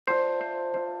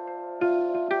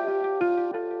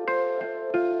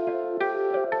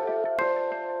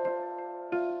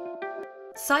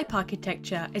CYPE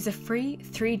Architecture is a free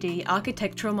 3D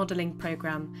architectural modelling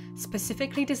program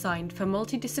specifically designed for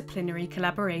multidisciplinary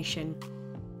collaboration.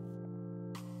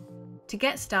 To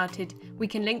get started, we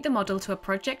can link the model to a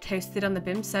project hosted on the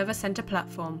BIMserver.center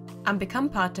platform and become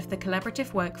part of the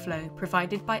collaborative workflow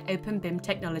provided by OpenBIM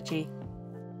technology.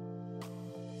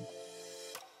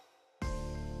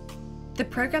 The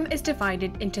program is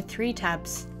divided into 3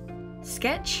 tabs: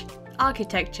 Sketch,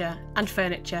 Architecture, and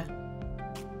Furniture.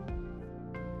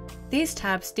 These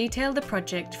tabs detail the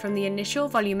project from the initial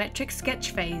volumetric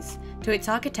sketch phase to its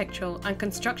architectural and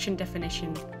construction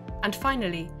definition, and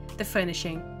finally, the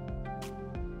furnishing.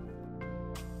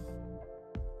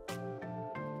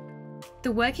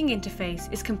 The working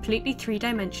interface is completely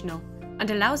 3-dimensional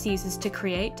and allows users to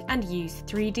create and use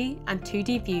 3D and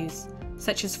 2D views,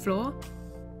 such as floor,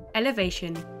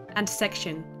 elevation, and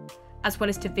section, as well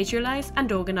as to visualize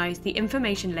and organize the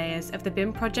information layers of the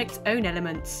BIM project's own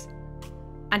elements,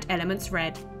 and elements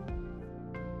read.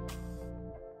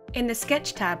 In the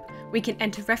Sketch tab, we can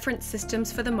enter reference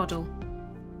systems for the model,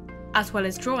 as well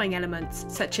as drawing elements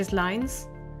such as lines,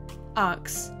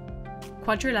 arcs,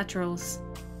 quadrilaterals,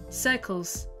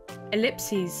 circles,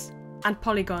 ellipses, and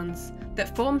polygons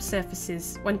that form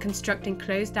surfaces when constructing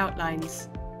closed outlines.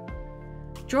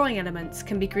 Drawing elements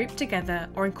can be grouped together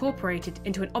or incorporated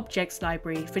into an objects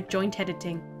library for joint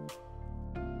editing.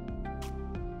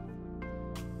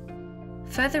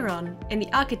 Further on, in the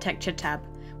Architecture tab,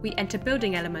 we enter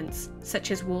building elements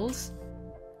such as walls,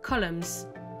 columns,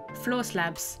 floor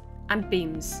slabs, and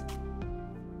beams.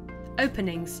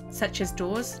 Openings such as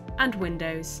doors and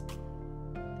windows.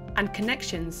 And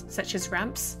connections such as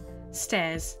ramps,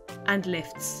 stairs, and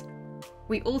lifts.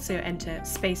 We also enter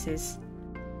spaces.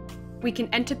 We can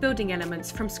enter building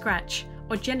elements from scratch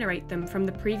or generate them from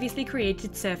the previously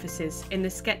created surfaces in the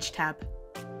Sketch tab.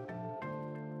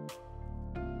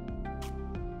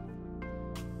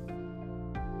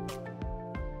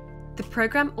 The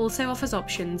program also offers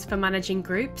options for managing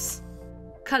groups,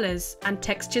 colours, and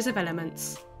textures of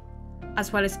elements,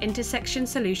 as well as intersection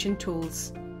solution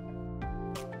tools.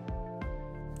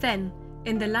 Then,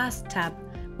 in the last tab,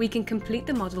 we can complete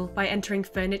the model by entering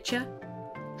furniture,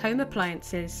 home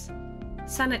appliances,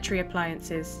 sanitary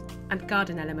appliances, and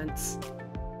garden elements.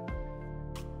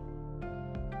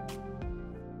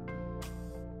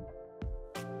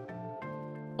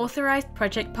 Authorized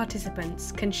project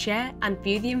participants can share and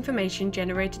view the information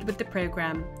generated with the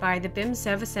program via the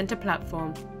BIMserver.center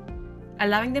platform,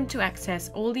 allowing them to access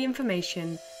all the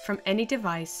information from any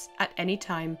device at any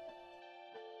time.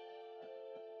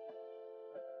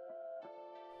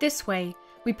 This way,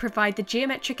 we provide the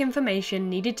geometric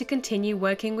information needed to continue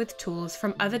working with tools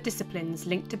from other disciplines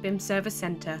linked to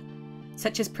BIMserver.center,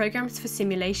 such as programs for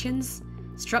simulations,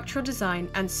 structural design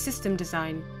and system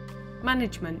design,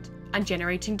 management, and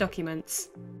generating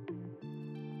documents.